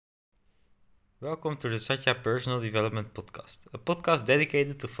Welcome to the Satya Personal Development Podcast, a podcast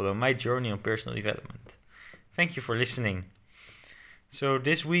dedicated to follow my journey on personal development. Thank you for listening. So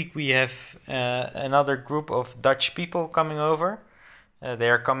this week we have another group of Dutch people coming over. They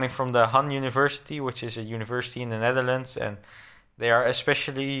are coming from the Han University, which is a university in the Netherlands, and they are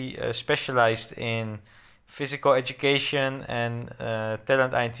especially specialized in physical education and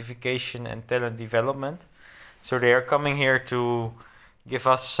talent identification and talent development. So they are coming here to give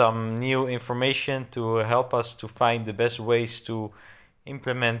us some new information to help us to find the best ways to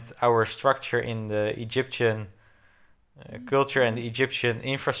implement our structure in the Egyptian culture and the Egyptian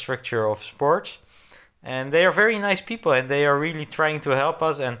infrastructure of sports. And they are very nice people, and they are really trying to help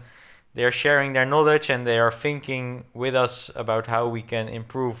us, and they are sharing their knowledge, and they are thinking with us about how we can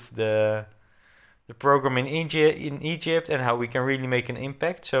improve the program in Egypt and how we can really make an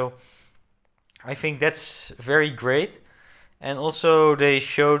impact. So I think that's very great. And also they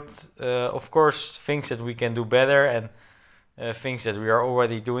showed, of course, things that we can do better and things that we are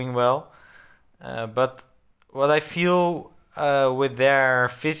already doing well. But what I feel with their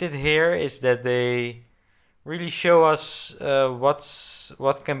visit here is that they really show us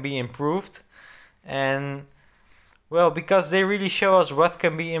what can be improved. And well, because they really show us what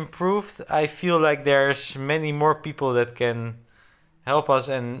can be improved, I feel like there's many more people that can help us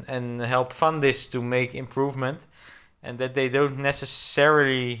and help FUNDIS to make improvement, and that they don't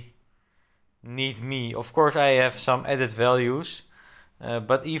necessarily need me. Of course, I have some added values,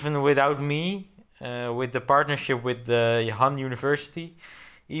 but even without me, with the partnership with the Han University,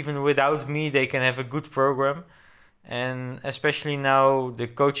 even without me, they can have a good program. And especially now, the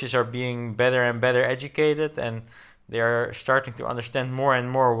coaches are being better and better educated, and they are starting to understand more and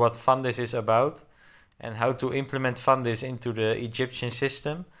more what FUNDIS is about and how to implement FUNDIS into the Egyptian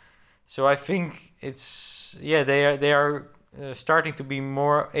system. So I think they are starting to be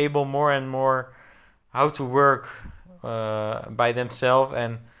more and more how to work by themselves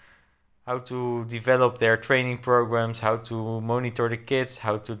and how to develop their training programs, how to monitor the kids,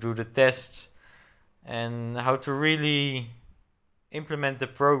 how to do the tests, and how to really implement the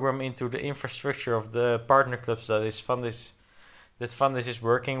program into the infrastructure of the partner clubs that FUNDIS is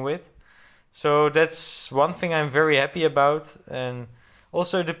working with. So that's one thing I'm very happy about. And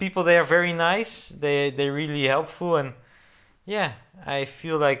also the people, they are very nice. They're really helpful, and yeah, I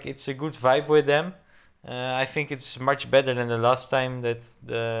feel like it's a good vibe with them. I think it's much better than the last time that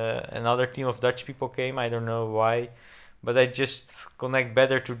another team of Dutch people came. I don't know why, but I just connect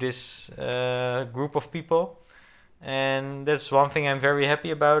better to this group of people, and that's one thing I'm very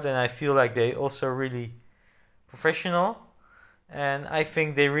happy about. And I feel like they also really professional, and I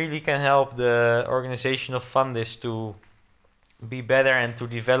think they really can help the organization of FUNDIS to be better and to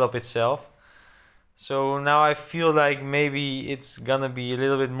develop itself. So now I feel like maybe it's gonna be a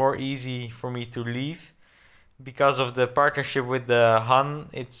little bit more easy for me to leave because of the partnership with the Han.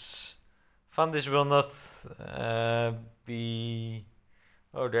 It's FUNDIS will not be.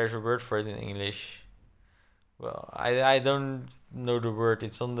 Oh, there's a word for it in English. Well, I don't know the word.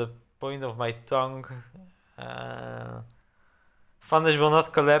 It's on the point of my tongue. FUNDIS will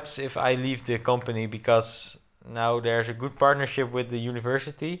not collapse if I leave the company, because now there's a good partnership with the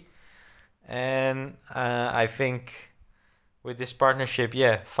university, and I think with this partnership,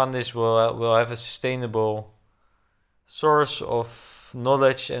 FUNDIS will have a sustainable source of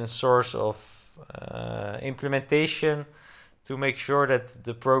knowledge and source of implementation to make sure that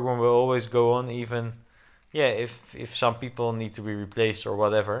the program will always go on, even if some people need to be replaced or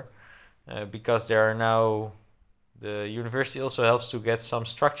whatever, because there are now, the university also helps to get some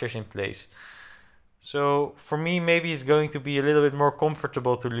structures in place. So for me, maybe it's going to be a little bit more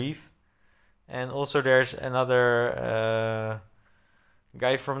comfortable to leave. And also there's another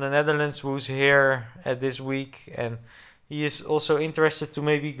guy from the Netherlands who's here at this week, and he is also interested to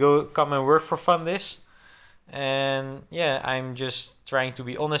maybe come and work for FUNDIS. And I'm just trying to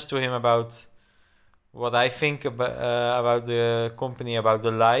be honest to him about what I think about the company, about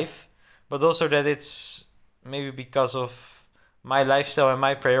the life, but also that it's maybe because of my lifestyle and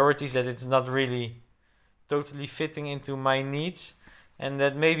my priorities that it's not really totally fitting into my needs, and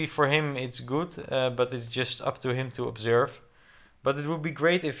that maybe for him it's good, but it's just up to him to observe. But it would be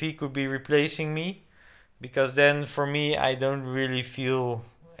great if he could be replacing me, because then for me I don't really feel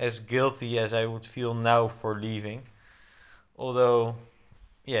as guilty as I would feel now for leaving. Although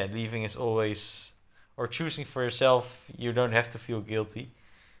leaving is always, or choosing for yourself, you don't have to feel guilty,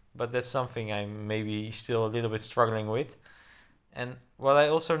 but that's something I'm maybe still a little bit struggling with. And what I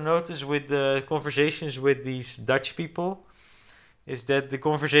also notice with the conversations with these Dutch people is that the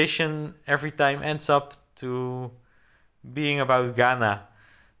conversation every time ends up to being about Ghana.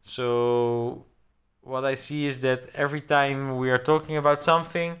 So what I see is that every time we are talking about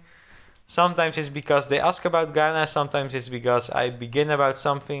something, sometimes it's because they ask about Ghana, sometimes it's because I begin about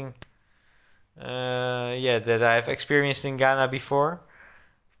something that I've experienced in Ghana before.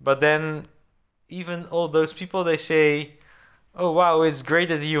 But then even all those people, they say, oh wow, it's great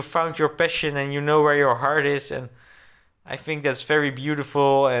that you found your passion and you know where your heart is, and I think that's very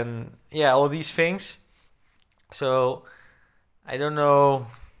beautiful, and yeah, all these things. So I don't know,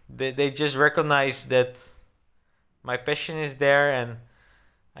 they just recognize that my passion is there, and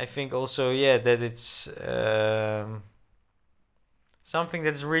I think also, yeah, that it's something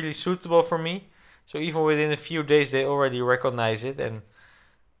that's really suitable for me. So even within a few days, they already recognize it, and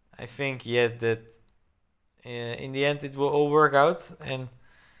I think, yeah, that in the end it will all work out. And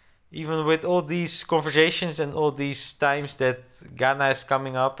even with all these conversations and all these times that Ghana is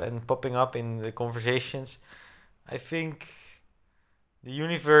coming up and popping up in the conversations, I think the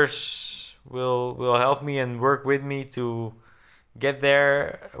universe will help me and work with me to get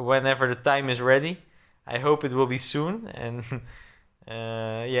there whenever the time is ready. I hope it will be soon, and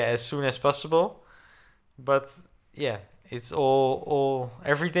as soon as possible. But yeah, it's all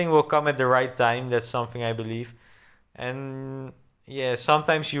everything will come at the right time. That's something I believe. And yeah,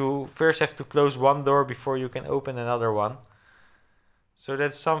 sometimes you first have to close one door before you can open another one. So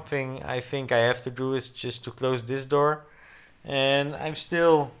that's something I think I have to do, is just to close this door. And I'm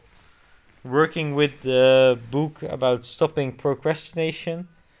still working with the book about stopping procrastination.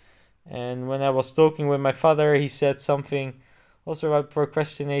 And when I was talking with my father, he said something also about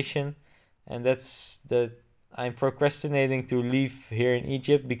procrastination, and that's that I'm procrastinating to leave here in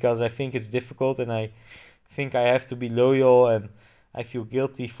Egypt because I think it's difficult and I think I have to be loyal and I feel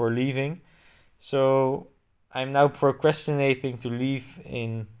guilty for leaving. So I'm now procrastinating to leave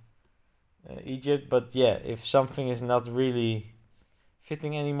in Egypt. But yeah, if something is not really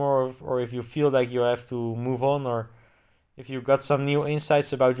fitting anymore, or if you feel like you have to move on, or if you got some new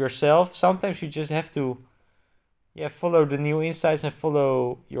insights about yourself, sometimes you just have to follow the new insights and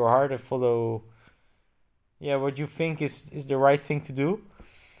follow your heart and follow what you think is the right thing to do.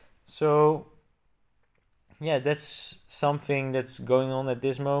 So yeah, that's something that's going on at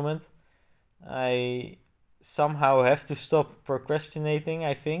this moment. I somehow have to stop procrastinating,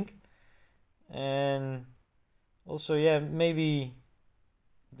 I think. And also, yeah, maybe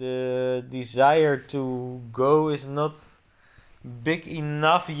the desire to go is not big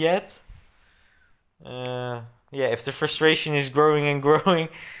enough yet. If the frustration is growing and growing,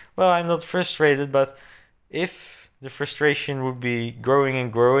 well, I'm not frustrated, but if the frustration would be growing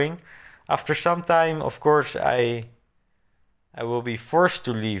and growing, after some time, of course, I will be forced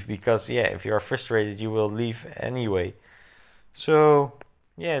to leave, because if you are frustrated, you will leave anyway. So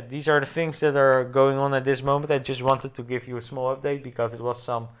these are the things that are going on at this moment. I just wanted to give you a small update because it was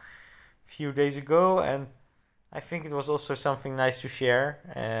some few days ago, and I think it was also something nice to share.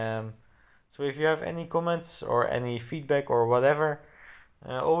 So if you have any comments or any feedback or whatever,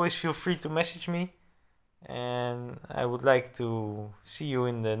 always feel free to message me. And I would like to see you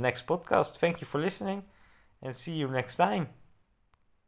in the next podcast. Thank you for listening, and see you next time.